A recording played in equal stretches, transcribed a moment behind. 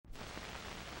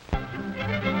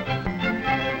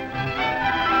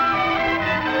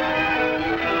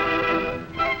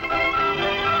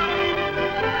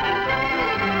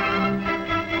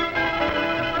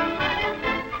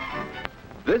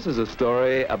This is a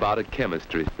story about a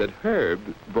chemistry that Herb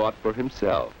bought for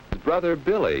himself. His brother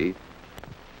Billy.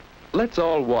 Let's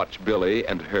all watch Billy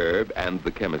and Herb and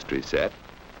the chemistry set,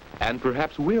 and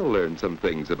perhaps we'll learn some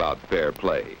things about fair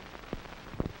play.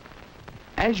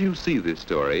 As you see this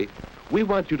story, we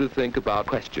want you to think about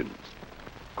questions.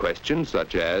 Questions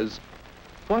such as,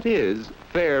 what is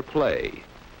fair play?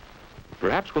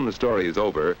 Perhaps when the story is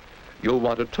over, you'll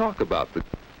want to talk about the...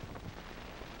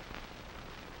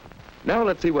 Now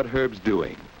let's see what Herb's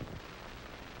doing.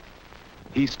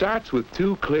 He starts with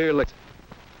two clear legs.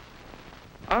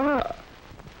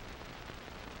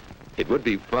 It would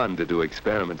be fun to do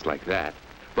experiments like that,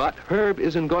 but Herb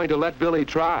isn't going to let Billy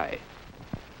try.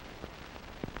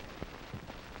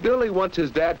 Billy wants his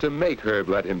dad to make Herb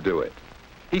let him do it.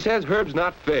 He says Herb's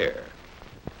not fair.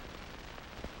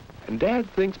 And Dad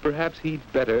thinks perhaps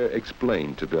he'd better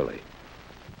explain to Billy.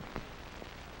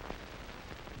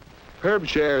 Herb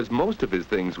shares most of his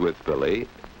things with Billy,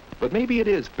 but maybe it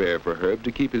is fair for Herb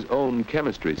to keep his own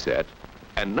chemistry set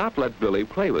and not let Billy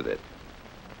play with it.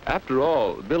 After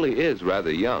all, Billy is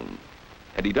rather young,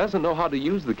 and he doesn't know how to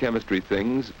use the chemistry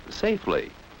things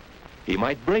safely. He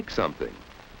might break something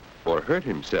or hurt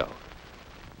himself.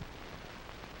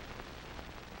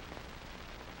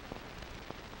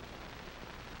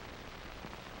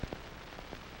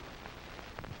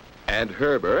 And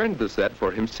Herb earned the set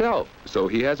for himself, so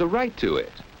he has a right to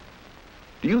it.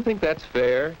 Do you think that's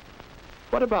fair?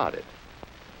 What about it?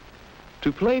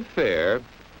 To play fair,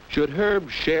 should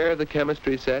Herb share the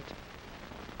chemistry set?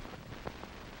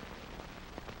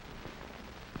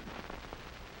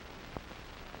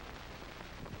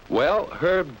 Well,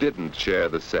 Herb didn't share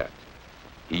the set.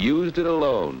 He used it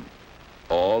alone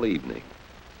all evening.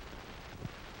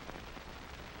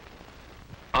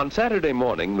 On Saturday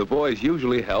morning, the boys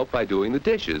usually help by doing the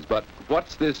dishes, but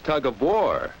what's this tug of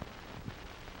war?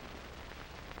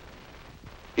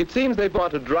 It seems they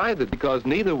want to dry them because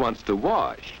neither wants to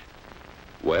wash.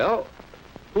 Well,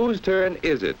 whose turn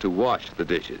is it to wash the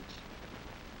dishes?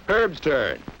 Herb's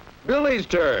turn. Billy's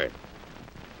turn.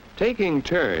 Taking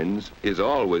turns is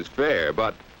always fair,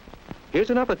 but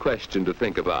here's another question to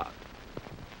think about.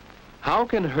 How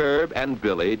can Herb and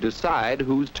Billy decide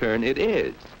whose turn it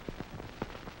is?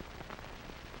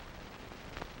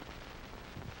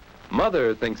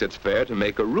 Mother thinks it's fair to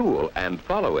make a rule and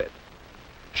follow it.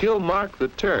 She'll mark the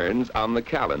turns on the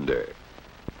calendar.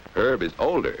 Herb is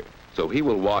older, so he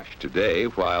will wash today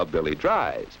while Billy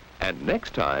dries, and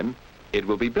next time it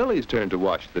will be Billy's turn to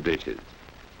wash the dishes.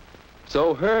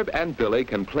 So Herb and Billy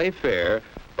can play fair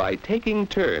by taking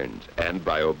turns and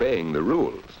by obeying the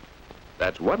rules.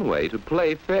 That's one way to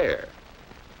play fair.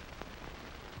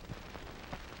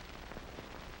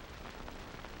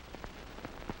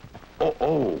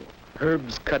 Oh,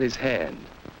 Herb's cut his hand.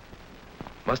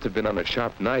 Must have been on a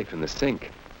sharp knife in the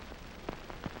sink.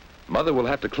 Mother will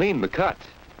have to clean the cut.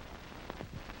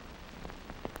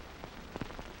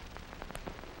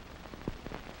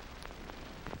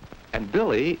 And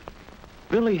Billy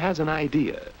has an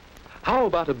idea. How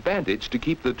about a bandage to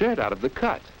keep the dirt out of the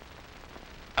cut?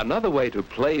 Another way to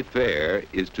play fair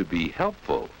is to be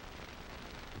helpful.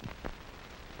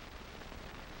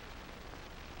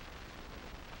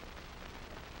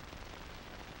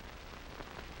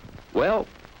 Well,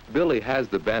 Billy has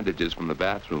the bandages from the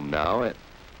bathroom now, and...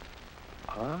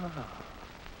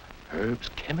 Herb's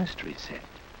chemistry set.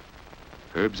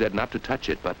 Herb said not to touch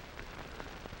it, but...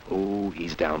 Oh,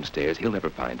 he's downstairs. He'll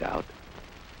never find out.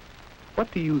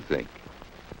 What do you think?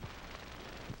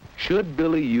 Should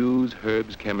Billy use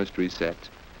Herb's chemistry set?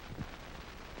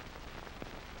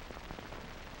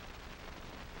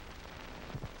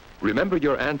 Remember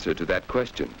your answer to that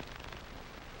question.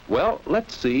 Well,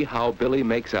 let's see how Billy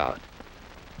makes out.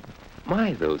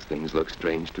 My, those things look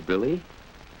strange to Billy.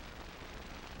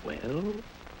 Well,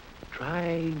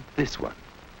 try this one.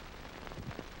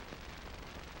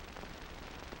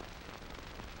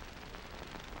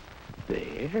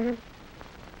 There.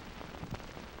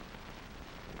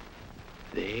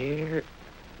 There.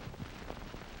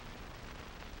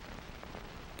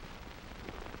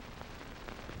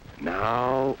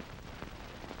 Now.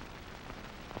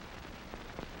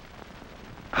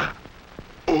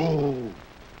 Oh!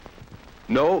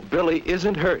 No, Billy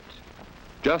isn't hurt.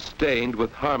 Just stained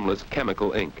with harmless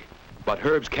chemical ink. But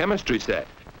Herb's chemistry set.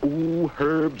 Ooh,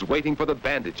 Herb's waiting for the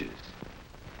bandages.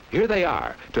 Here they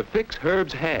are, to fix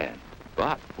Herb's hand.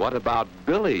 But what about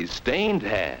Billy's stained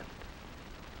hand?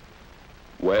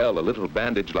 Well, a little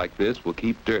bandage like this will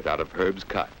keep dirt out of Herb's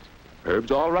cut.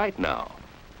 Herb's all right now.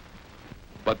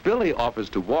 But Billy offers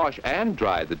to wash and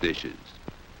dry the dishes.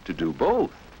 To do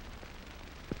both.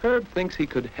 Herb thinks he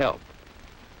could help.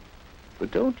 But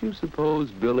don't you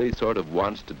suppose Billy sort of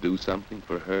wants to do something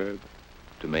for Herb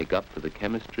to make up for the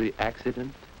chemistry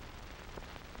accident?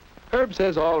 Herb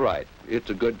says, all right,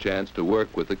 it's a good chance to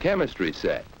work with the chemistry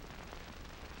set.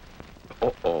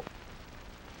 Uh-oh.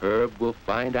 Herb will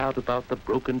find out about the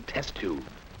broken test tube.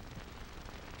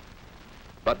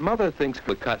 But Mother thinks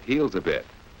he'll cut heels a bit,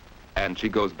 and she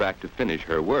goes back to finish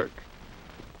her work.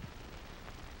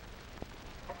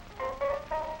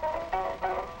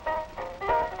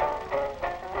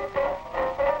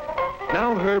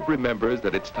 Now Herb remembers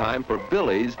that it's time for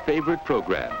Billy's favorite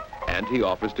program, and he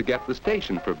offers to get the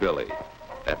station for Billy.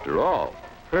 After all,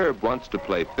 Herb wants to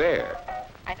play fair.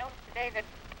 I noticed today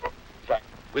that...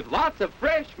 With lots of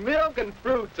fresh milk and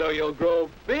fruit so you'll grow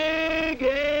big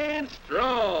and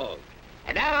strong.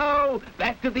 And now,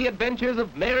 back to the adventures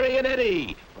of Mary and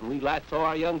Eddie. When we last saw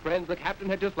our young friends, the captain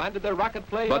had just landed their rocket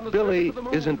plane on the surface of the moon. But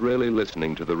Billy isn't really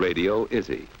listening to the radio, is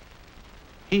he?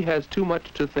 He has too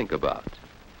much to think about.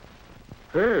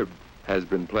 Herb has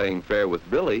been playing fair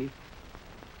with Billy,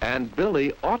 and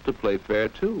Billy ought to play fair,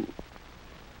 too.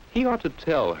 He ought to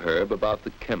tell Herb about the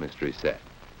chemistry set.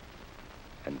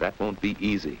 And that won't be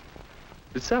easy.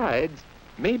 Besides,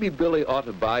 maybe Billy ought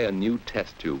to buy a new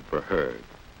test tube for Herb.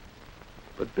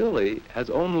 But Billy has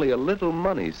only a little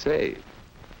money saved.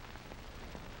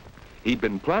 He'd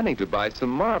been planning to buy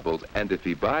some marbles, and if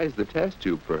he buys the test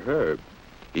tube for Herb,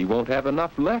 he won't have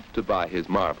enough left to buy his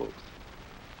marbles.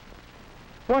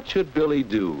 What should Billy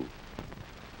do?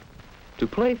 To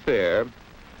play fair,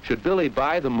 should Billy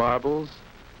buy the marbles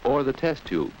or the test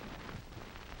tube?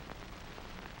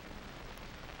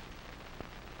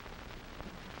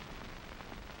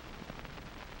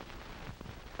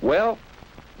 Well,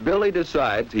 Billy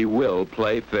decides he will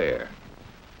play fair.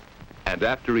 And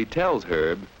after he tells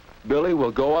Herb, Billy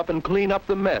will go up and clean up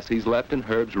the mess he's left in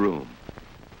Herb's room.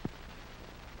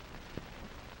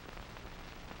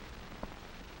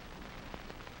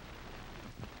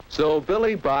 So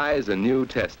Billy buys a new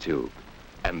test tube,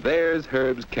 and there's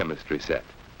Herb's chemistry set,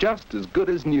 just as good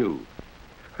as new.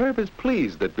 Herb is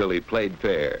pleased that Billy played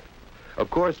fair. Of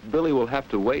course, Billy will have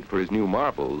to wait for his new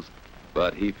marbles,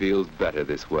 but he feels better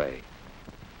this way.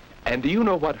 And do you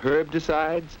know what Herb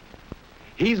decides?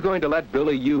 He's going to let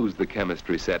Billy use the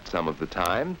chemistry set some of the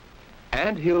time,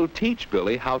 and he'll teach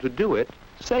Billy how to do it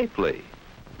safely.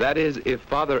 That is, if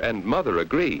Father and Mother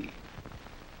agree.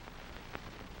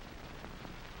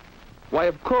 Why,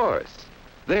 of course,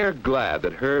 they're glad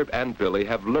that Herb and Billy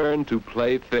have learned to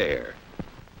play fair.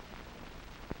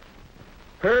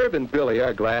 Herb and Billy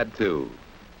are glad, too.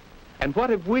 And what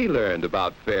have we learned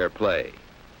about fair play?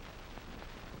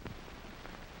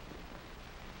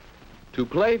 To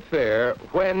play fair,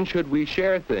 when should we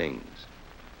share things?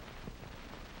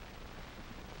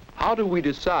 How do we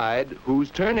decide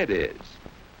whose turn it is?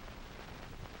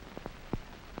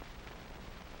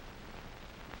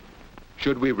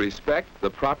 Should we respect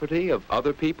the property of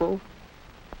other people?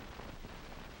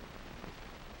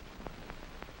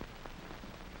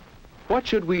 What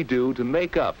should we do to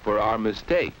make up for our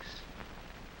mistakes?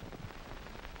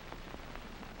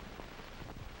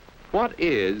 What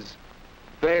is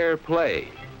fair play?